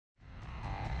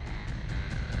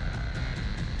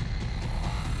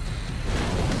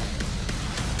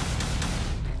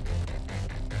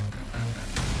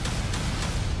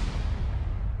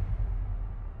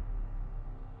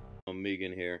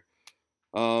Megan here.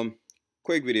 Um,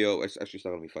 Quick video. It's actually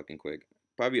not gonna be fucking quick.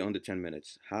 Probably under 10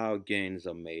 minutes. How gains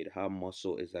are made. How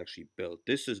muscle is actually built.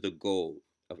 This is the goal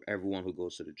of everyone who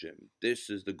goes to the gym.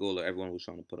 This is the goal of everyone who's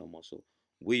trying to put on muscle.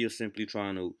 We are simply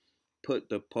trying to put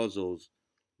the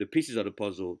pieces of the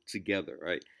puzzle together,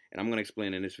 right? And I'm gonna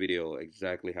explain in this video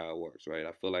exactly how it works, right?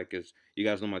 I feel like as you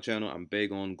guys know my channel, I'm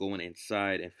big on going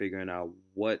inside and figuring out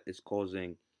what is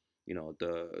causing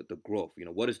the growth.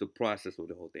 What is the process of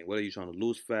the whole thing? What are you trying to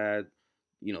lose fat,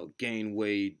 gain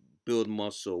weight, build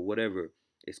muscle, whatever?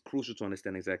 It's crucial to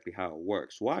understand exactly how it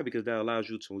works. Why? Because that allows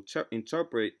you to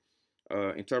interpret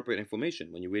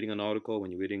information. When you're reading an article,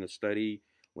 when you're reading a study,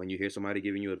 when you hear somebody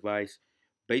giving you advice,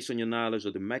 based on your knowledge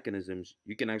of the mechanisms,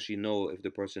 you can actually know if the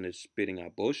person is spitting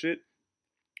out bullshit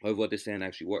or if what they're saying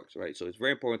actually works, right? So it's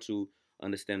very important to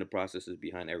understand the processes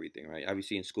behind everything, right?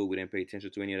 Obviously, in school, we didn't pay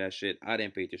attention to any of that shit. I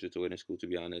didn't pay attention to it in school, to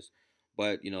be honest.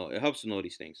 But, it helps to know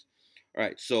these things. All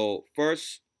right, so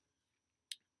first,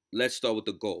 let's start with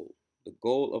the goal. The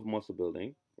goal of muscle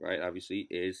building, right, obviously,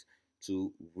 is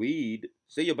to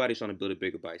say your body's trying to build a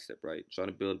bigger bicep, right? Trying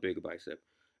to build a bigger bicep.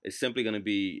 It's simply going to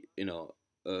be,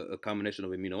 a combination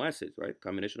of amino acids, right?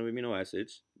 Combination of amino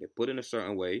acids. They're put in a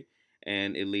certain way,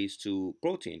 and it leads to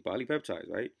protein, polypeptides,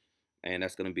 right? And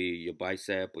that's going to be your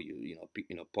bicep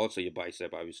or parts of your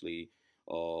bicep, obviously,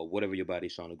 or whatever your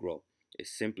body's trying to grow.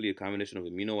 It's simply a combination of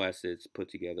amino acids put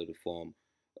together to form,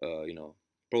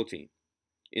 protein.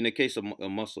 In the case of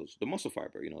muscles, the muscle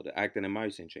fiber, the actin and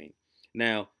myosin chain.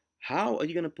 Now, how are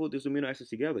you going to put these amino acids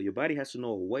together? Your body has to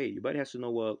know a way. Your body has to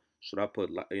know, well, should I put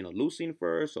leucine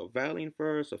first, or valine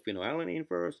first, or phenylalanine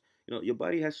first? Your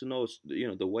body has to know,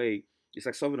 the way. It's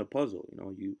like solving a puzzle.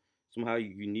 You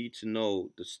need to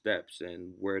know the steps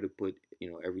and where to put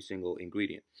every single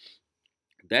ingredient.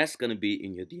 That's gonna be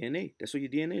in your DNA. That's what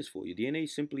your DNA is for. Your DNA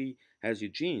simply has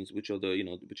your genes, which are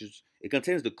it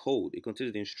contains the code. It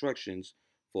contains the instructions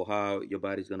for how your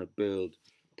body's gonna build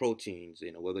proteins.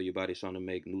 Whether your body's trying to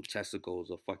make new testicles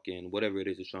or fucking whatever it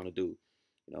is it's trying to do.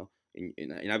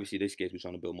 And obviously in this case we're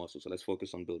trying to build muscle. So let's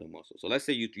focus on building muscle. So let's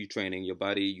say you're training your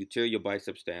body, you tear your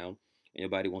biceps down, and your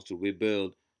body wants to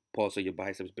rebuild parts of your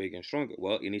biceps bigger and stronger.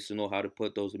 Well, it needs to know how to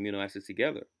put those amino acids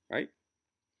together, right?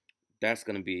 That's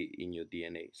going to be in your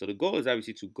DNA. So the goal is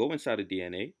obviously to go inside the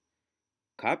DNA,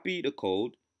 copy the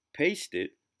code, paste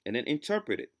it, and then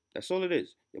interpret it. That's all it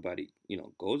is. Your body,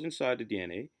 goes inside the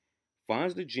DNA,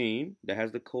 finds the gene that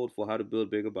has the code for how to build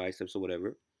bigger biceps or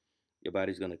whatever. Your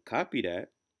body's going to copy that,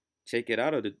 take it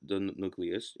out of the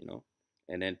nucleus,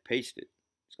 and then paste it.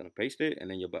 It's going to paste it, and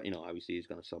then your body, obviously it's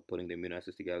going to start putting the amino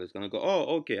acids together. It's going to go,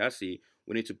 oh, okay, I see.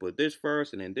 We need to put this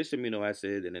first, and then this amino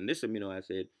acid, and then this amino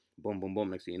acid. Boom, boom, boom.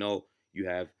 Next thing you know, you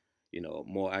have,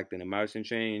 more actin and myosin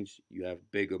chains. You have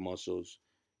bigger muscles,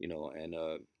 and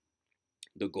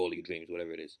the goal of your dreams,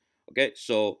 whatever it is. Okay,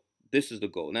 so this is the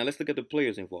goal. Now let's look at the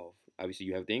players involved. Obviously,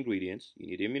 you have the ingredients. You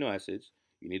need the amino acids.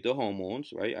 You need the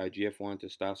hormones, right? IGF-1,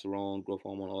 testosterone, growth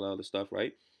hormone, all that other stuff,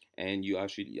 right? And you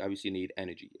obviously need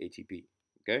energy, ATP.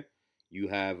 Okay. You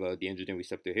have the androgen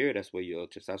receptor here. That's where your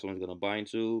testosterone is going to bind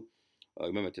to.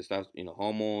 Remember, testosterone,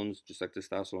 hormones, just like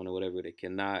testosterone or whatever, they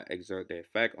cannot exert their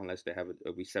effect unless they have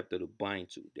a receptor to bind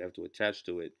to. They have to attach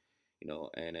to it,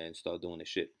 and then start doing the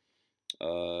shit.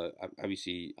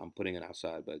 Obviously, I'm putting it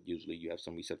outside, but usually you have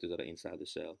some receptors that are inside the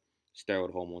cell.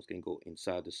 Steroid hormones can go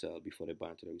inside the cell before they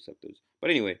bind to the receptors. But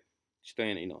anyway,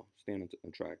 staying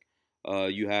on track.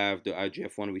 You have the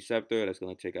IGF-1 receptor. That's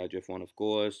going to take IGF-1, of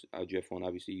course. IGF-1,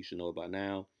 obviously, you should know about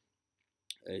now.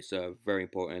 It's very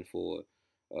important for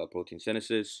protein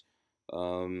synthesis.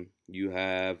 You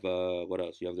have what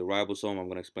else? You have the ribosome. I'm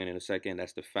going to explain in a second.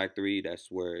 That's the factory. That's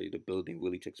where the building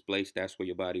really takes place. That's where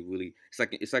your body really.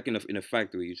 It's like in a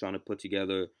factory. You're trying to put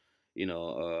together, I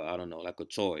don't know, like a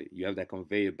toy. You have that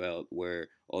conveyor belt where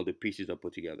all the pieces are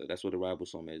put together. That's what the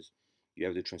ribosome is. You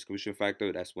have the transcription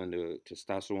factor. That's when the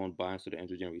testosterone binds to the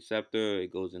androgen receptor.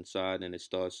 It goes inside and it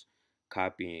starts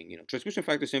copying. Transcription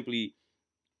factor simply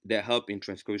that help in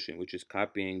transcription, which is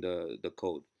copying the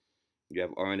code. You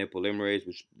have RNA polymerase,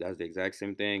 which does the exact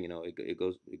same thing.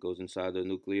 It goes inside the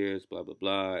nucleus, blah blah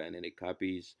blah, and then it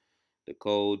copies the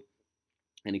code,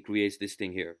 and it creates this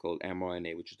thing here called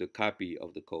mRNA, which is the copy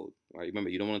of the code. Right? Remember,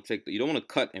 you don't want to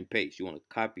cut and paste. You want to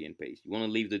copy and paste. You want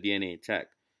to leave the DNA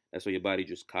intact. That's why your body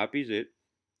just copies it.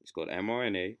 It's called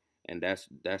mRNA, and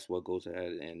that's what goes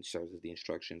ahead and serves as the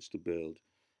instructions to build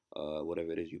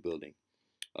whatever it is you're building.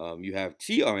 You have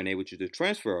tRNA, which is the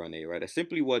transfer RNA, right? That's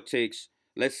simply what takes.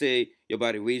 Let's say your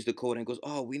body reads the code and goes,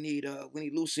 "Oh, we need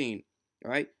leucine,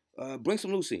 right? Bring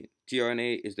some leucine."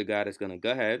 tRNA is the guy that's gonna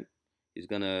go ahead. He's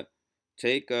gonna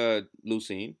take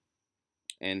leucine,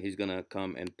 and he's gonna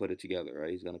come and put it together,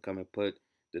 right? He's gonna come and put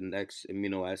the next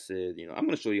amino acid. I'm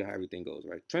gonna show you how everything goes,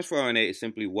 right? Transfer RNA is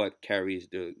simply what carries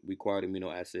the required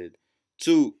amino acid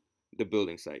to the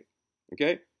building site.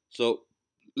 Okay, so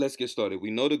let's get started.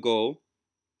 We know the goal,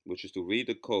 which is to read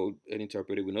the code and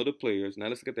interpret it. We know the players. Now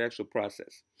let's look at the actual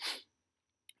process.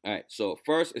 All right, so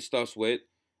first it starts with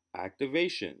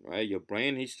activation, right? Your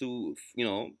brain needs to,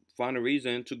 find a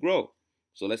reason to grow.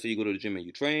 So let's say you go to the gym and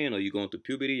you train, or you go into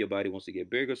puberty, your body wants to get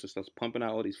bigger, so it starts pumping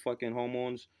out all these fucking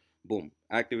hormones. Boom,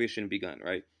 activation begun,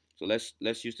 right? So let's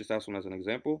use testosterone as an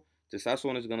example.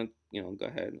 Testosterone is gonna, go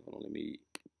ahead. Hold on, let me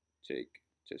take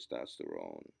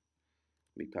testosterone.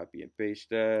 Let me copy and paste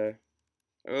that.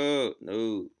 Oh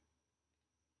no!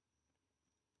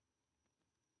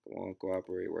 Come on,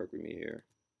 cooperate, work with me here.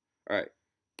 All right.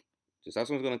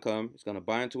 Testosterone is going to come. It's going to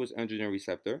bind to its androgen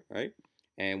receptor, right?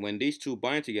 And when these two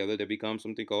bind together, they become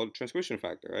something called transcription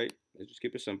factor, right? Let's just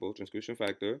keep it simple. Transcription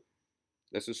factor.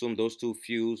 Let's assume those two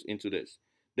fuse into this.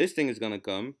 This thing is going to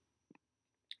come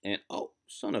and, oh,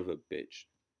 son of a bitch.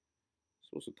 I'm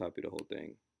supposed to copy the whole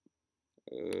thing.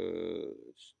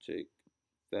 Let's take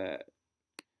that.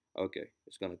 Okay,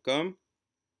 it's going to come,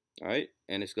 all right?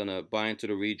 And it's going to bind to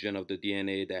the region of the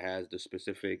DNA that has the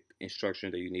specific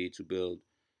instruction that you need to build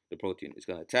the protein. It's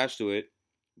going to attach to it.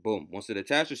 Boom. Once it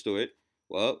attaches to it,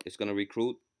 well, it's going to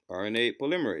recruit RNA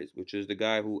polymerase, which is the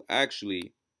guy who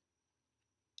actually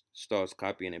starts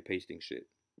copying and pasting shit.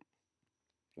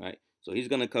 Right? So he's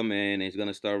going to come in and he's going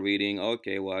to start reading,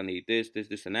 okay, well, I need this, this,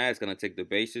 this, and that. It's going to take the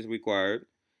bases required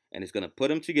and it's going to put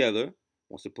them together.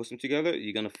 Once it puts them together,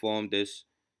 you're going to form this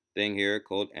thing here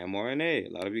called mRNA.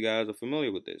 A lot of you guys are familiar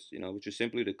with this, which is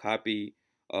simply the copy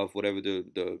of whatever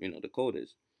the code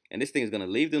is. And this thing is going to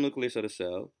leave the nucleus of the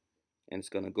cell, and it's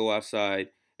going to go outside,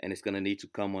 and it's going to need to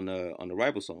come on the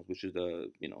ribosomes, which is the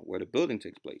where the building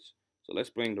takes place. So let's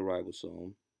bring the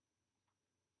ribosome.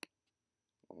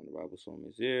 The ribosome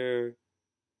is here.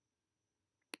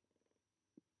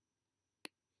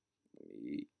 Let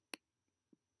me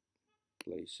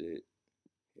place it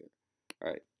here. All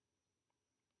right.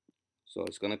 So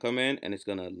it's going to come in and it's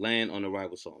going to land on the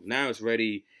ribosome. Now it's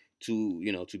ready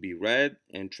to, to be read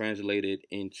and translated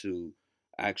into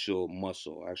actual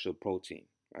muscle, actual protein,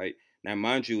 right? Now,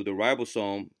 mind you, the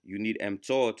ribosome, you need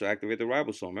mTOR to activate the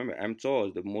ribosome. Remember, mTOR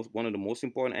is one of the most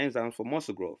important enzymes for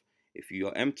muscle growth. If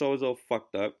your mTOR is all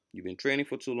fucked up, you've been training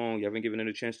for too long, you haven't given it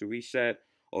a chance to reset,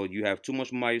 or you have too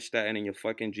much myostatin in your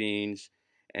fucking genes,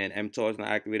 and mTOR is not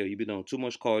activated, or you've been doing too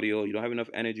much cardio, you don't have enough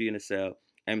energy in the cell,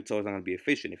 mTOR is not going to be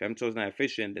efficient. If mTOR is not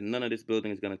efficient, then none of this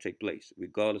building is going to take place,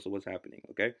 regardless of what's happening,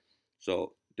 okay?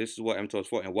 So this is what mTOR is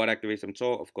for. And what activates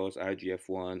mTOR? Of course,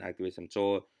 IGF-1 activates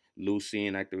mTOR,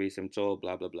 leucine activates mTOR,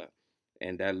 blah, blah, blah.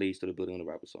 And that leads to the building of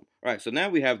the ribosome. All right, so now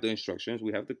we have the instructions,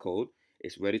 we have the code,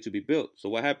 it's ready to be built. So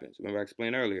what happens? Remember I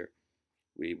explained earlier,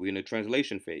 we're in the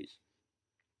translation phase.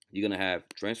 You're going to have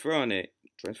transfer RNA,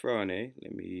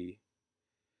 let me,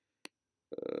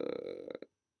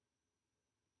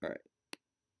 all right.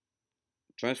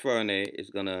 Transfer RNA is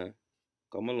going to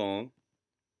come along.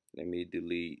 Let me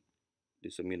delete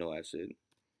this amino acid.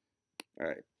 All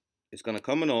right. It's going to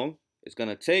come along. It's going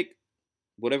to take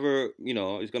whatever,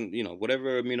 it's going to,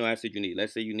 whatever amino acid you need.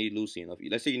 Let's say you need leucine.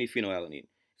 Let's say you need phenylalanine.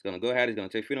 It's going to go ahead. It's going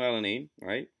to take phenylalanine,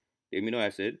 right? The amino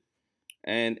acid.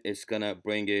 And it's going to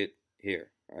bring it here.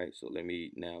 All right. So let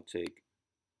me now take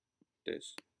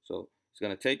this. So it's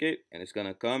going to take it and it's going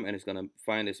to come and it's going to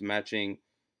find this matching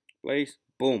place.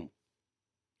 Boom.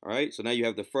 All right, so now you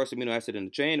have the first amino acid in the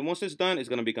chain. And once it's done, it's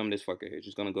going to become this fucker here. It's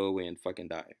just going to go away and fucking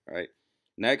die. All right.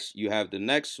 Next, you have the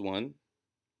next one.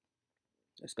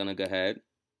 It's going to go ahead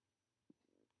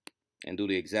and do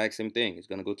the exact same thing. It's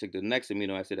going to go take the next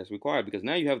amino acid that's required because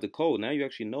now you have the code. Now you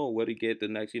actually know where to get the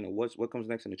next, what comes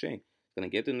next in the chain. It's going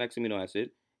to get the next amino acid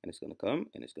and it's going to come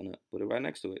and it's going to put it right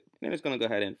next to it. And then it's going to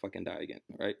go ahead and fucking die again.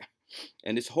 All right.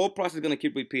 And this whole process is going to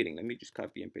keep repeating. Let me just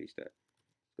copy and paste that.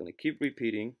 It's going to keep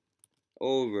repeating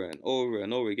over and over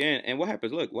and over again. And what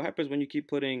happens? Look, what happens when you keep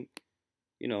putting,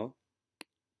 each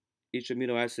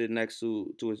amino acid next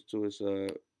to its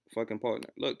fucking partner?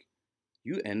 Look,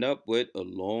 you end up with a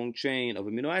long chain of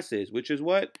amino acids, which is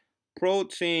what?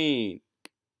 Protein.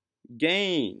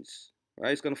 GAINZ.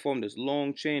 Right? It's gonna form this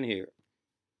long chain here.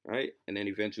 Right? And then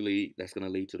eventually that's gonna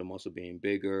lead to the muscle being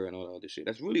bigger and all that other shit.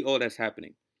 That's really all that's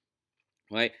happening.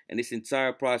 Right? And this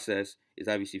entire process is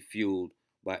obviously fueled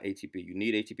by ATP. You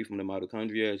need ATP from the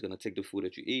mitochondria. It's going to take the food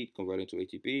that you eat, convert it into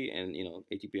ATP, and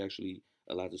ATP actually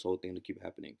allows this whole thing to keep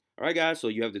happening. All right, guys, so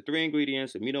you have the three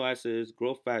ingredients: amino acids,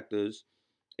 growth factors,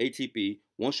 ATP.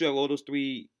 Once you have all those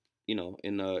three, in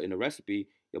the recipe,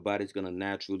 your body's going to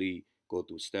naturally go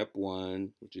through step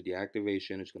 1, which is the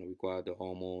activation. It's going to require the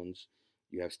hormones.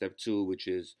 You have step 2, which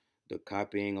is the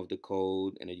copying of the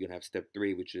code, and then you're going to have step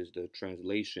 3, which is the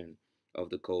translation of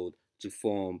the code to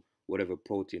form whatever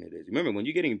protein it is. Remember, when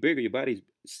you're getting bigger, your body's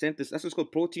that's what's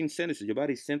called protein synthesis. Your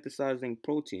body's synthesizing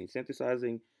protein,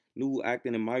 synthesizing new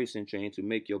actin and myosin chain to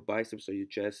make your biceps or your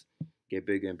chest get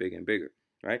bigger and bigger and bigger,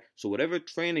 right? So whatever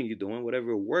training you're doing,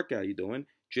 whatever workout you're doing,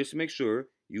 just make sure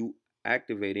you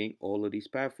activating all of these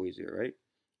pathways here, right?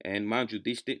 And mind you,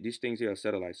 these things here are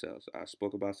satellite cells. I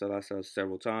spoke about satellite cells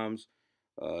several times.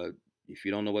 If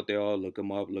you don't know what they are, look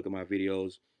them up. Look at my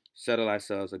videos. Satellite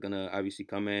cells are gonna obviously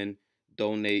come in,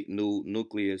 donate new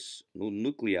nuclei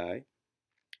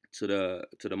to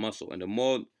the muscle, and the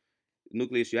more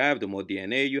nucleus you have, the more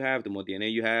DNA you have. The more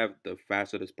DNA you have, the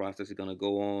faster this process is gonna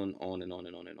go on and on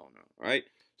and on and on. All right.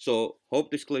 So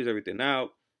hope this clears everything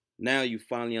out. Now you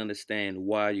finally understand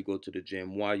why you go to the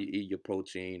gym, why you eat your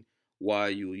protein, why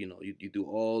you do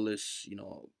all this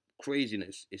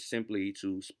craziness. It's simply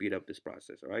to speed up this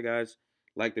process. All right, guys.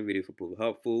 Like the video if it proved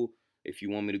helpful. If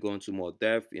you want me to go into more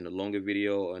depth in a longer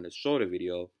video or in a shorter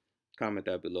video, comment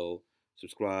that below.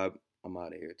 Subscribe. I'm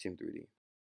out of here. Team 3D.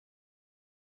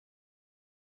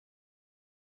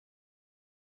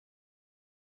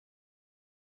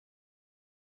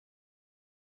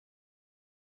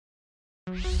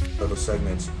 Other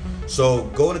segments. So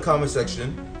go in the comment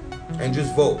section and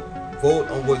just vote. Vote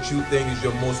on what you think is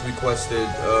your most requested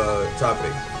topic,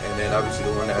 and then obviously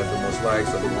the one that has the most likes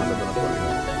are the ones I'm gonna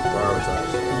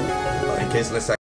prioritize. In case let's